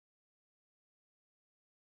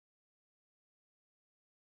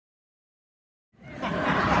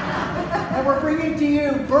bringing to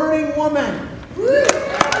you Burning Woman.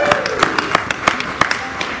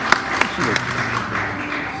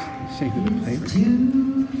 It's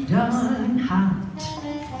too darn hot.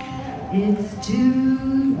 It's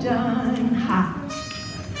too darn hot.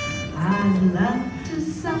 I'd love to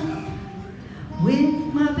suck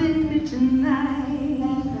with my baby tonight.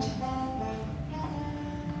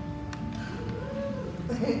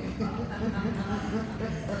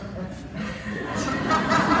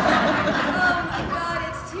 Oh my God,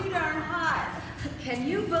 it's too darn hot. Can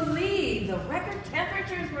you believe the record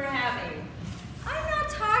temperatures we're having? I'm not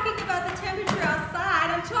talking about the temperature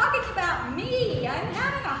outside. I'm talking about me. I'm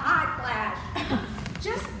having a hot flash.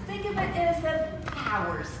 Just think of it as a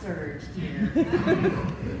power surge here.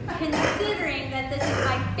 Considering that this is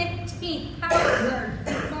my 15th power surge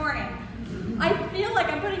this morning, I feel like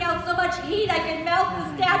I'm putting out so much heat I can melt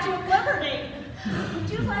the Statue of Liberty. Would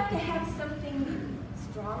you like to have something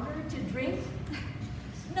stronger to drink?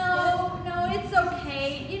 No, it's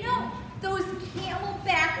okay. You know, those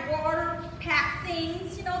Camelback water pack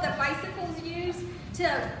things, you know, that bicycles use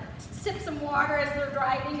to sip some water as they're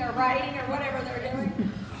driving or riding or whatever they're doing.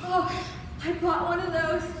 Oh, I bought one of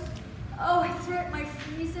those. Oh, I threw it in my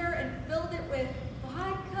freezer and filled it with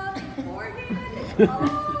vodka beforehand.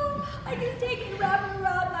 Oh, I just take it and wrap it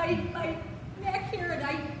around my neck here and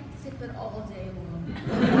I sip it all day long.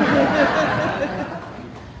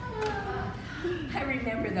 I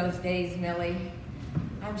remember those days, Millie.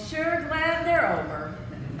 I'm sure glad they're over.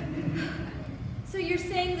 So you're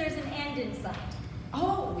saying there's an end in sight?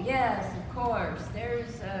 Oh, yes, of course.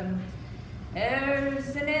 There's an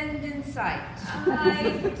end in sight.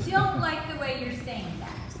 I don't like the way you're saying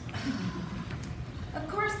that. Of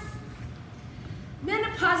course,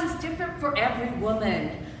 menopause is different for every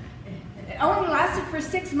woman. It only lasted for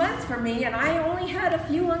 6 months for me, and I only had a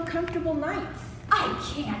few uncomfortable nights. I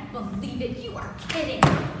can't believe it. You are kidding.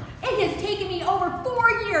 It has taken me over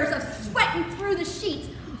 4 years of sweating through the sheets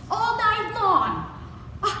all night long.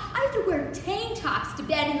 I have to wear tank tops to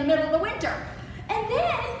bed in the middle of the winter. And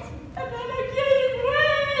then I gain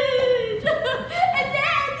weight. And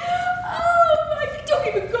then, I don't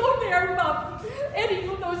even go there about any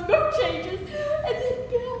of those mood changes. And then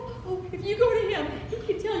Bill, if you go to him, he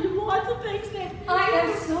can tell you lots of things that... I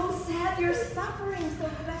am so sad you're suffering so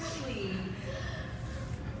badly.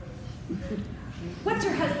 What's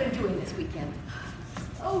your husband doing this weekend?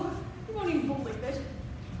 Oh, you won't even believe it.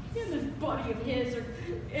 He and this buddy of his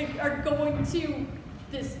are going to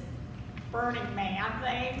this Burning Man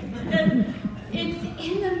thing. And it's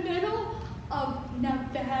in the middle of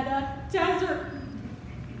Nevada desert.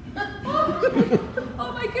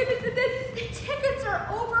 Oh my goodness, and then the tickets are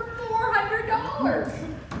over $400.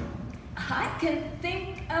 I can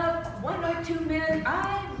think of 1 or 2 men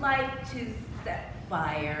I'd like to set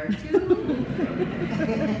fire to.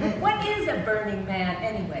 What is a Burning Man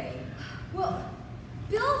anyway? Well,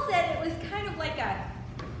 Bill said it was kind of like a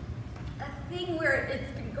thing where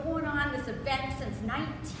it's been going on, this event, since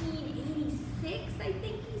 1986, I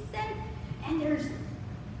think he said. And there's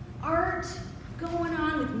art going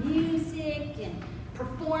on with music and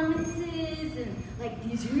performances and like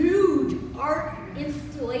these huge art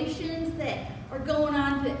installations that are going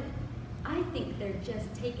on. But I think they're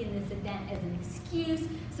just taking this event as an excuse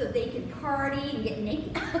so they can party and get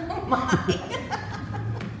naked. Oh my.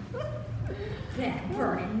 That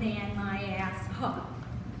Burning Man, my ass. Huh.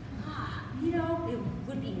 You know, it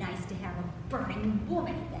would be nice to have a Burning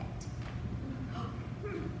Woman event.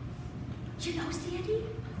 You know, Sandy,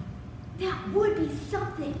 that would be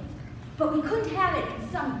something. But we couldn't have it in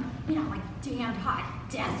some, like damned hot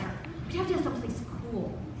desert. We'd have to have someplace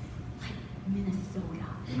cool, like Minnesota.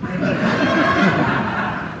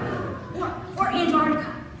 or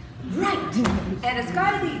Antarctica. Right. And it's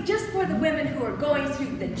got to be just for the women who are going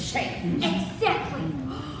through the change. Exactly.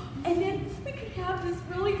 And then we could have this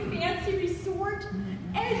really fancy resort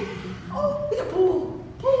and, with a pool.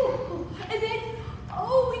 And then,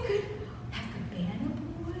 we could have cabana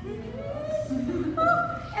boys.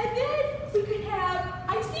 And then we could have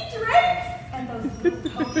icy drinks and those little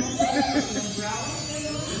coconuts and umbrellas.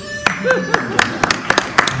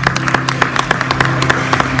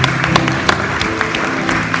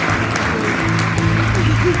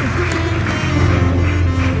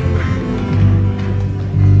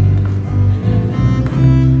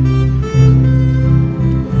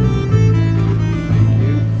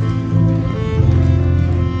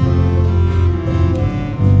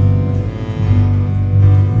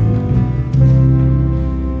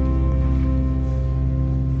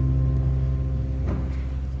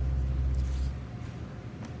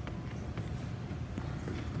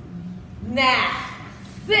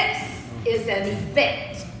 is an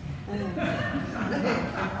event.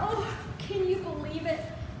 Oh, can you believe it?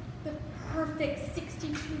 The perfect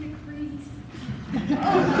 62 degrees.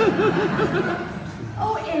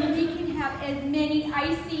 Oh, and we can have as many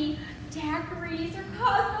icy daiquiris or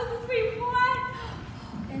cosmos as we want.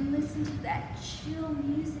 And listen to that chill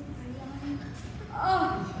music, Brianna.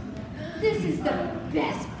 Oh, this is the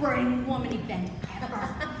best Burning Woman event ever.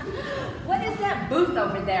 What is that booth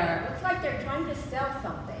over there? Looks like they're trying to sell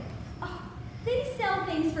something. Oh, they sell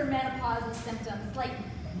things for menopausal symptoms, like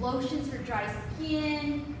lotions for dry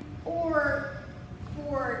skin, or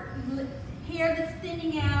for hair that's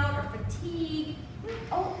thinning out, or fatigue.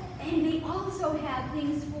 Oh, and they also have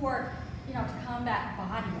things for, to combat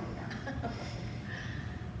body odor.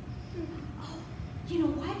 Oh, you know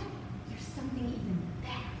what? There's something even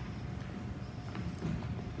better.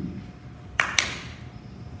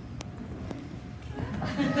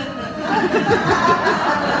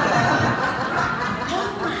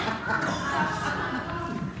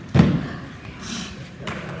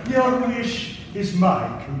 Your wish is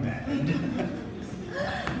my command.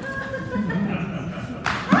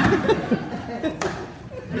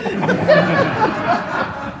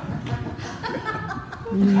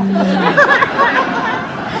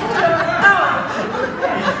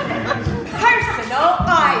 Personal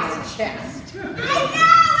ice chest. I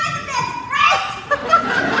know, isn't that great?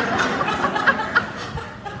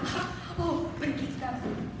 Oh, but it gets better.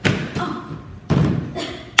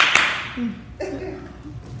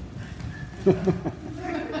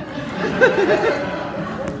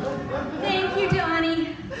 Thank you,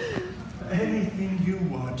 Donnie. Anything you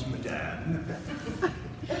want, madame.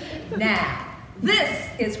 Now, this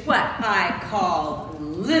is what I call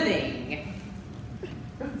living.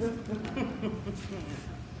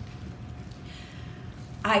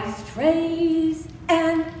 Ice trays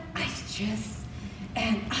and ice chests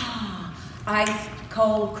and ice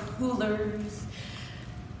cold coolers.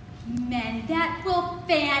 Men that will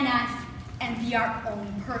fan us and be our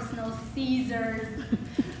own personal Caesars.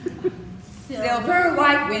 Silver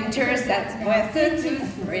white winter sets west into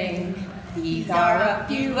spring. These are a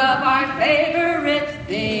few of our favorite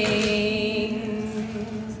things.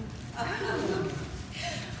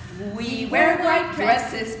 We wear white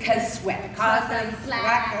dresses 'cause sweat causes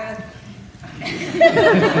slack.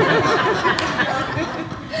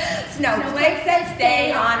 Snowflakes that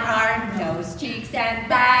stay on our nose, cheeks, and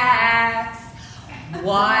backs.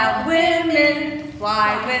 While women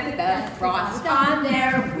fly with the frost on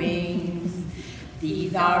their wings.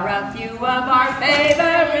 These are a few of our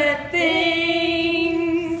favorite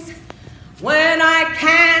things. When I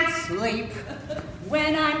can't sleep,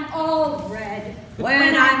 When I'm all red,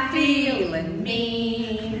 when I'm feeling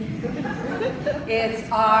mean, it's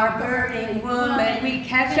our burning woman we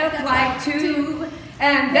catch a flight to,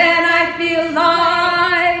 and then I feel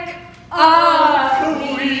like a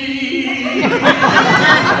queen.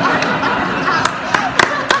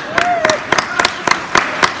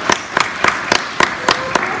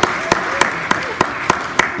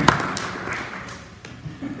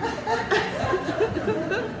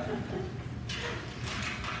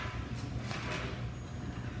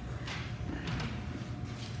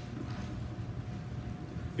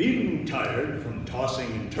 Feeling tired from tossing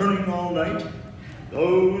and turning all night?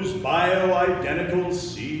 Those bioidentical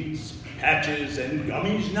seeds, patches, and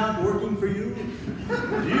gummies not working for you?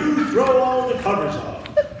 Do you throw all the covers off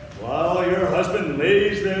while your husband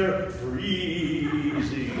lays there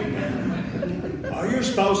freezing? Are your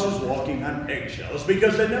spouses walking on eggshells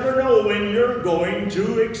because they never know when you're going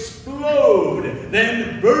to explode?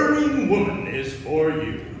 Then Burning Woman is for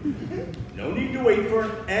you. No need to wait for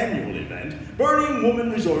an annual event. Burning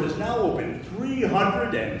Woman Resort is now open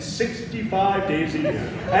 365 days a year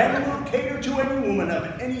and will cater to any woman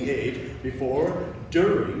of any age before,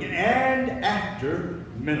 during, and after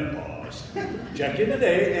menopause. Check in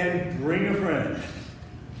today and bring a friend.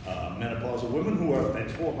 Menopausal women who are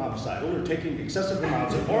vengeful, homicidal, or taking excessive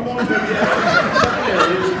amounts of hormones or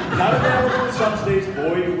secondaries, not available in some states,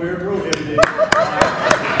 void where prohibited.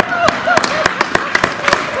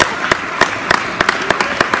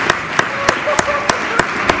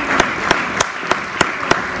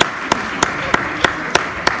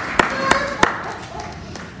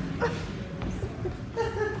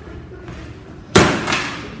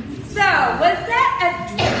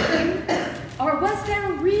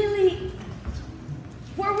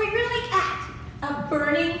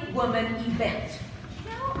 Event.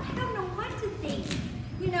 Well, I don't know what to think.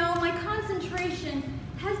 My concentration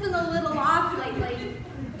has been a little off lately,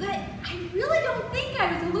 but I really don't think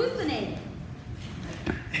I was hallucinating.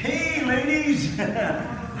 Hey, ladies!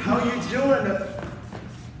 How you doing?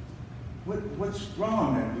 What's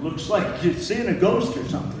wrong? It looks like you're seeing a ghost or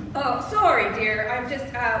something. Oh, sorry, dear. I'm just,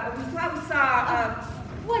 we saw,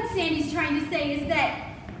 What Sandy's trying to say is that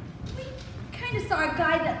we kind of saw a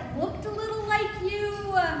guy that looked a little like you,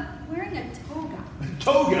 wearing a toga.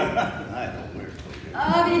 Toga? I don't wear toga.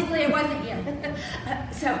 Obviously, it wasn't you.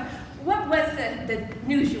 so, what was the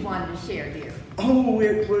news you wanted to share, dear? Oh,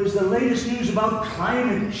 it was the latest news about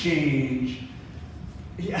climate change.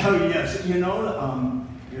 Yeah, oh, yes. You know,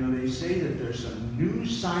 they say that there's some new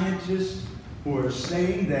scientists who are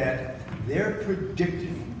saying that they're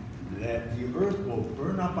predicting that the Earth will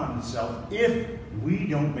burn up on itself if we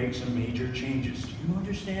don't make some major changes. Do you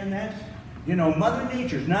understand that? You know, Mother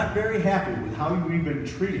Nature's not very happy with how we've been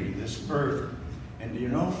treating this Earth. And you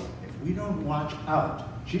know, if we don't watch out,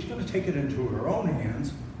 she's going to take it into her own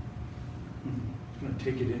hands. She's going to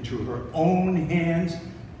take it into her own hands.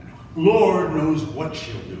 Lord knows what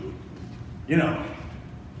she'll do. You know,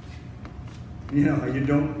 you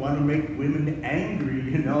don't want to make women angry,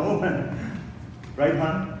 you know. Right,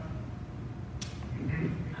 hon?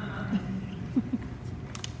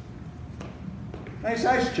 Nice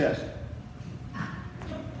ice chest.